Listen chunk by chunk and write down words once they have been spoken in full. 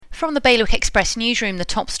From the Bailiwick Express newsroom, the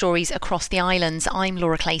top stories across the islands, I'm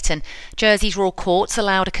Laura Clayton. Jersey's Royal Courts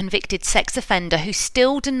allowed a convicted sex offender who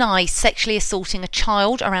still denies sexually assaulting a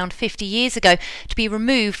child around 50 years ago to be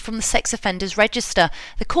removed from the sex offenders register.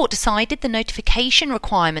 The court decided the notification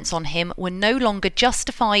requirements on him were no longer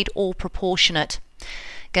justified or proportionate.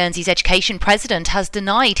 Guernsey's education president has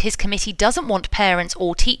denied his committee doesn't want parents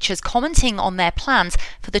or teachers commenting on their plans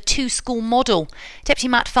for the two-school model. Deputy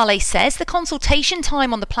Matt Fulley says the consultation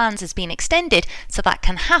time on the plans has been extended so that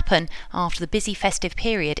can happen after the busy festive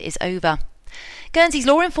period is over. Guernsey's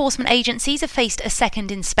law enforcement agencies have faced a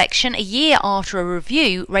second inspection a year after a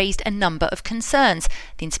review raised a number of concerns.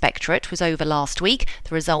 The inspectorate was over last week.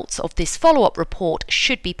 The results of this follow-up report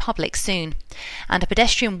should be public soon. And a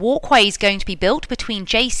pedestrian walkway is going to be built between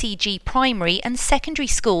JCG primary and secondary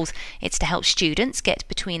schools. It's to help students get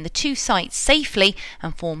between the two sites safely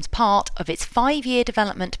and forms part of its 5-year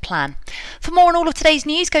development plan. For more on all of today's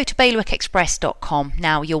news, go to bailiwickexpress.com.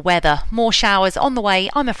 Now your weather. More showers on the way,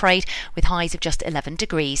 I'm afraid, with highs of just 11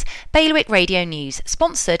 degrees. Bailiwick Radio News,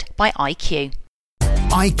 sponsored by IQ.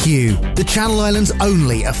 IQ, the Channel Islands'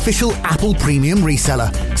 only official Apple premium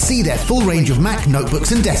reseller. See their full range of Mac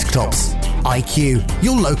notebooks and desktops. IQ,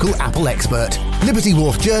 your local Apple expert. Liberty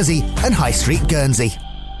Wharf, Jersey and High Street, Guernsey.